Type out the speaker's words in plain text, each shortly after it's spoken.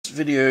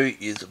video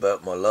is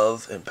about my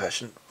love and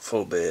passion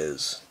for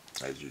bears.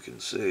 As you can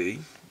see,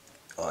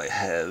 I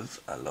have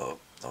a lot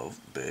of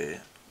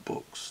bear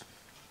books,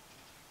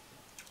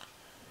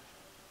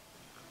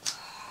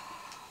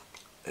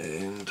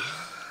 and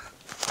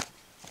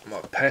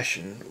my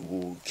passion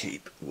will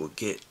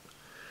get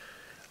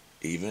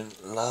even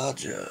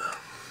larger.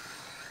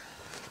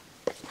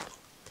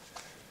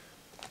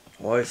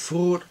 I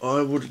thought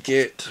I would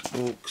get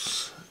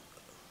books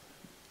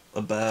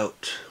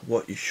about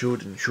what you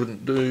should and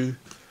shouldn't do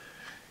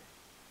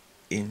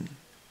in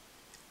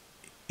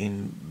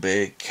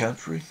bear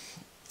country,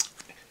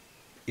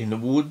 in the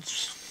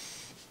woods,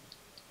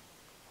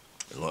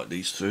 like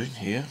these two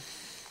here.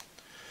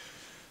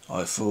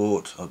 I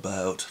thought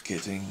about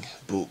getting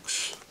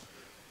books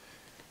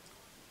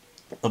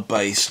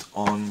based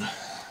on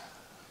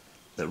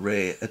the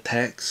rare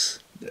attacks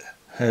that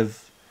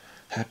have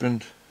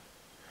happened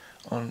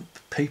on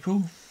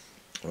people,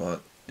 like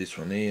this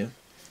one here,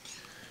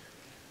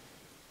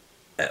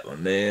 that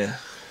one there,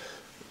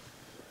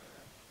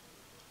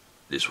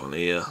 this one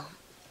here,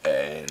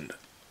 and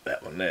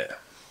that one there.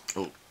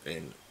 Oh,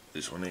 and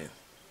this one here.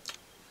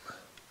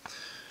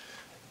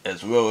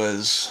 As well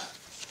as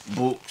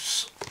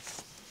books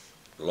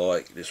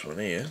like this one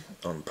here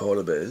on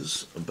polar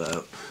bears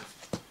about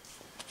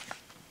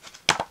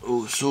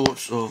all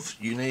sorts of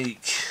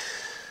unique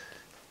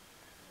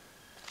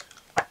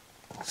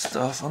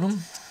stuff on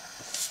them.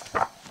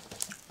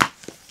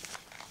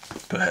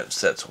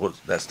 Perhaps that's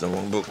the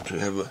wrong book to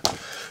have a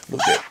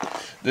look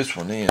at. This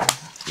one here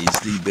is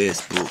the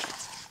best book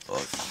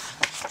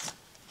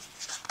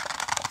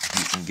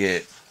you can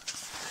get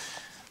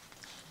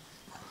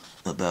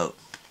about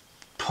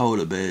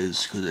polar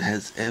bears, because it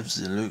has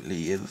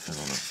absolutely everything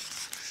on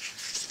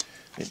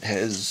it. It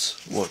has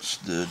what's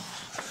the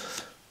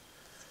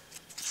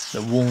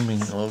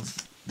warming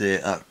of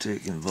their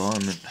Arctic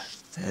environment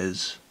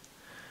has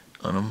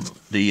on them,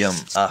 the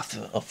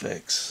after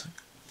effects,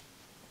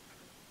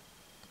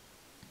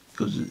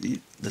 because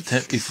if the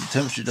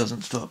temperature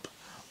doesn't stop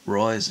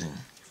rising,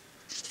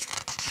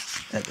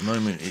 at the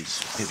moment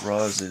it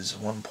rises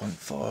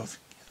 1.5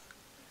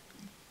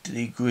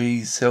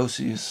 degrees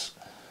Celsius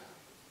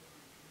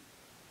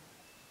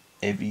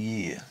every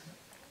year,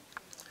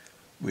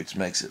 which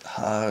makes it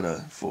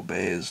harder for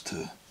bears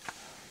to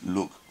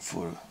look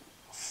for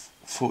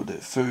their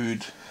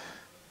food,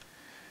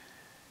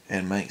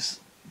 and makes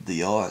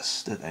the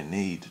ice that they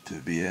need to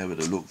be able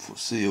to look for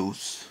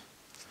seals.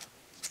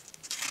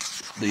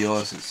 The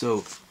ice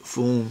itself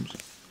forms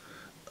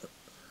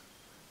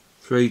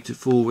 3 to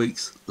 4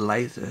 weeks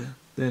later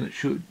than it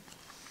should.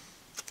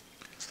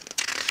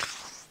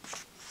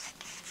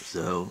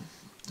 So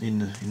in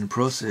the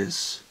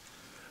process,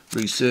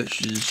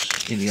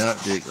 researchers in the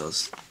Arctic are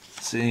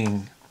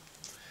seeing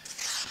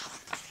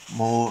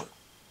more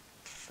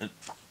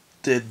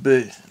dead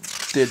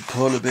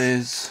polar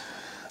bears,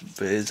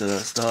 bears that are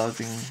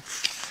starving,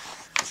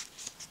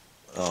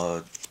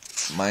 are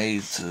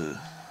made to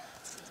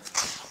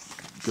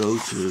go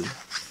to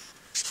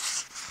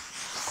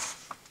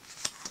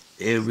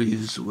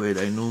areas where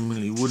they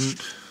normally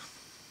wouldn't,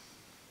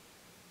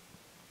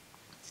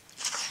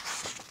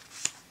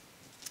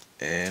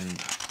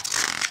 and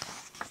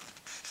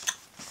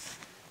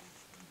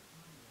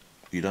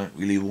you don't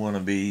really want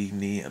to be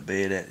near a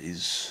bear that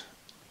is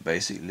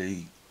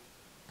basically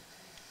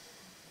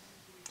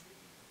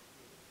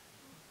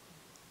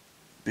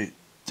a bit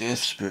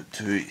desperate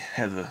to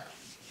have a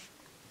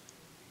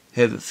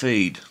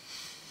feed.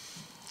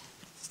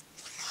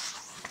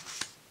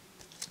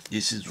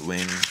 This is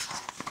when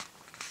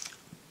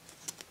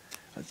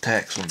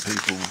attacks on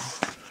people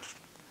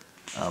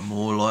are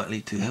more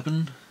likely to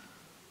happen.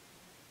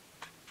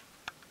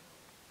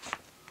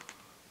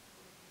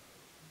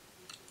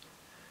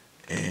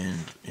 And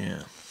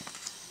yeah,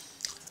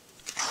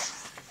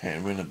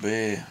 and when a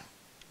bear,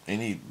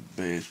 any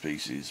bear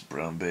species,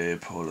 brown bear,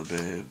 polar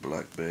bear,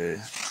 black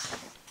bear,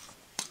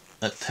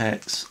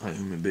 attacks a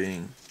human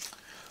being,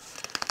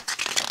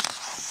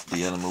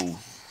 the animal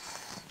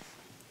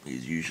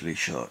is usually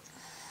shot.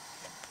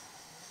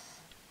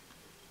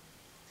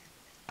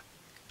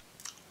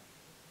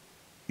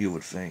 You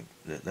would think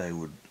that they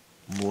would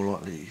more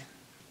likely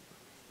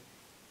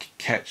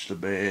catch the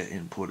bear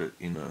and put it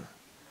in a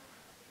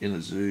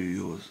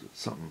zoo or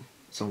something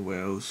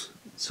somewhere else,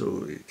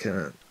 so it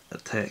can't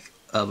attack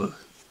other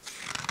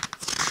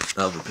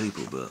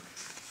people, but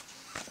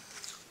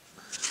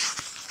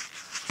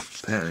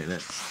apparently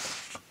that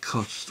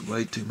costs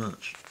way too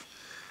much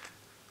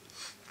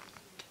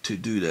to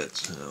do that,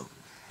 so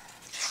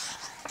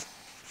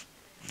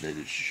they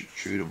just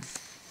shoot them,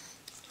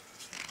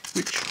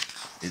 which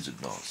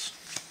isn't nice.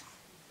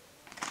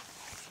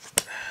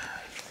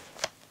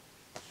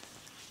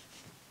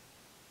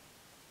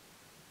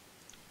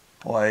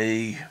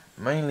 I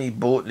mainly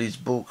bought these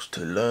books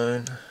to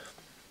learn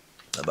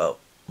about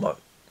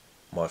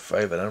my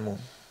favourite animal,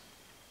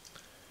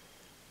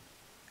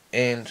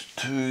 and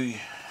to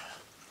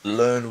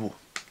learn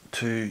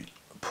to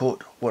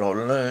put what I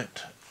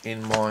learnt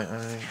in my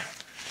own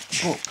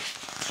book.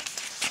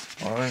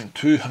 my own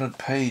 200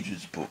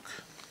 pages book.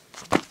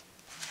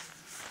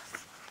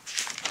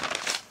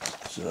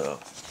 So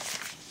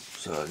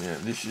yeah,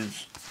 this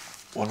is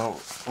one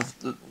of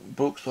the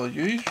books I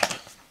used,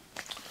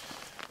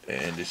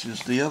 and this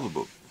is the other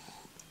book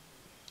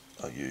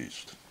I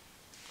used.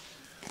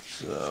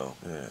 So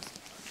yeah,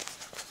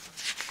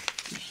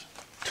 it's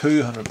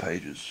 200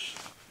 pages,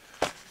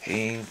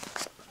 hand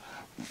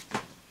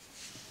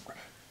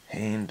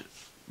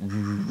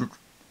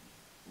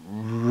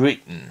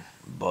written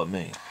by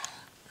me.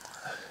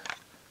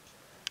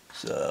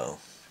 So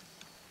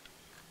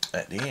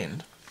at the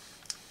end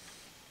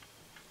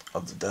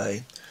of the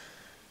day,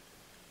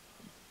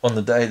 on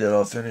the day that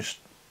I finished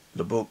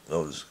the book, I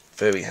was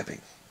very happy,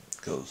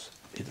 because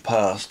in the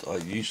past I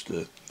used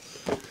to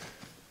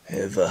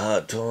have a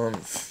hard time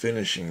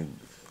finishing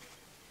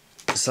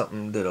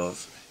something that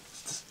I've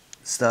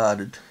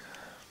started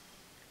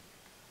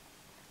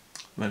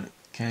when it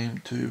came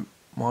to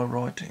my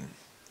writing.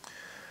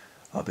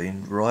 I've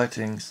been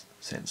writing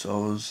since I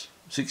was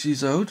 6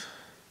 years old,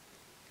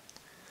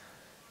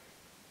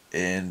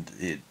 and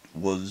it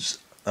was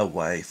a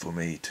way for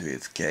me to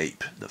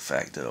escape the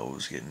fact that I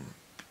was getting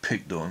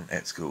picked on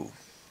at school.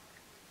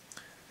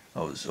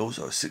 I was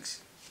also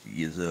 6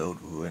 years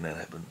old when that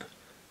happened.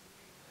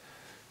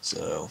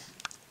 So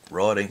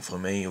writing for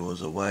me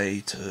was a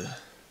way to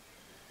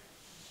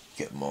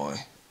get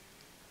my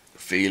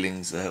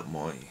feelings out,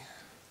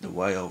 the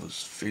way I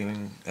was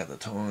feeling at the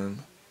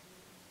time,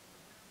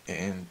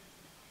 and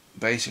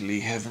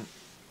basically haven't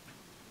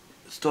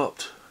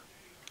stopped,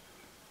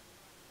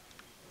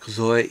 because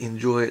I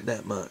enjoy it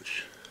that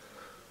much.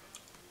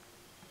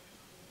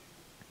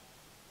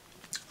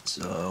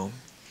 So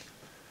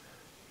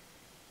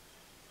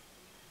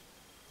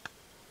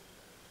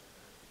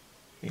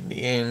in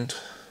the end,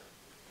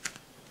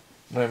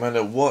 no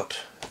matter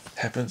what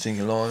happens in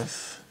your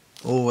life,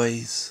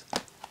 always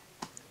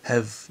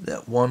have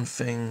that one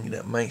thing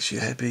that makes you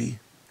happy,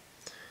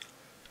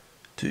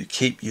 to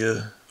keep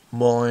your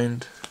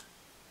mind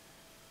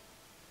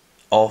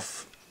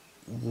off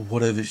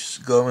whatever's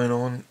going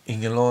on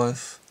in your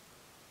life,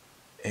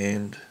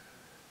 and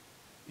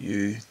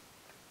you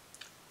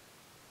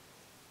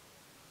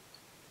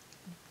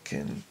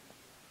can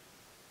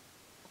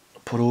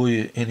put all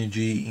your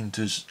energy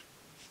into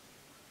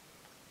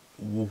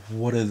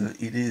whatever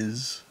it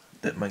is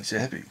that makes you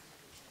happy.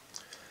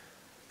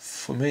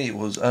 For me, it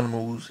was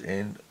animals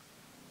and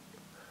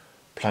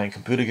playing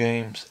computer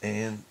games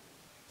and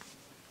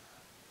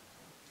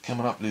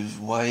coming up with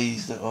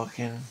ways that I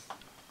can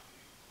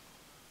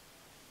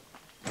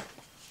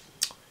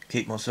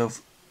keep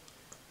myself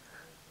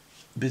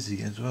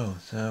busy as well.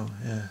 So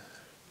yeah.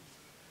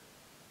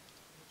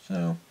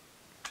 So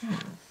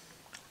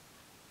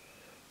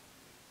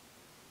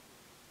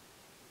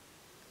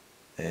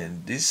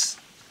and this,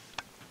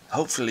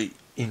 hopefully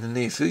in the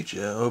near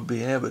future, I'll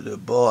be able to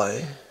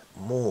buy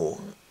more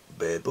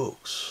bear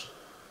books,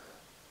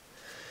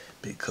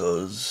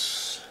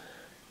 because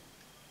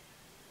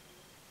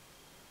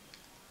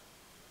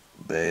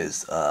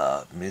bears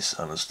are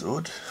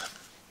misunderstood,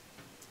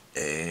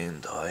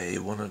 and I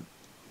want to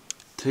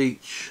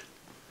teach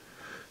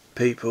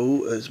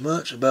people as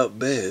much about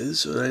bears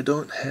so they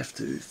don't have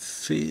to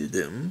fear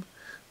them,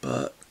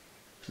 but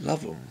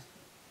love them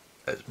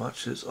as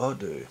much as I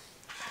do.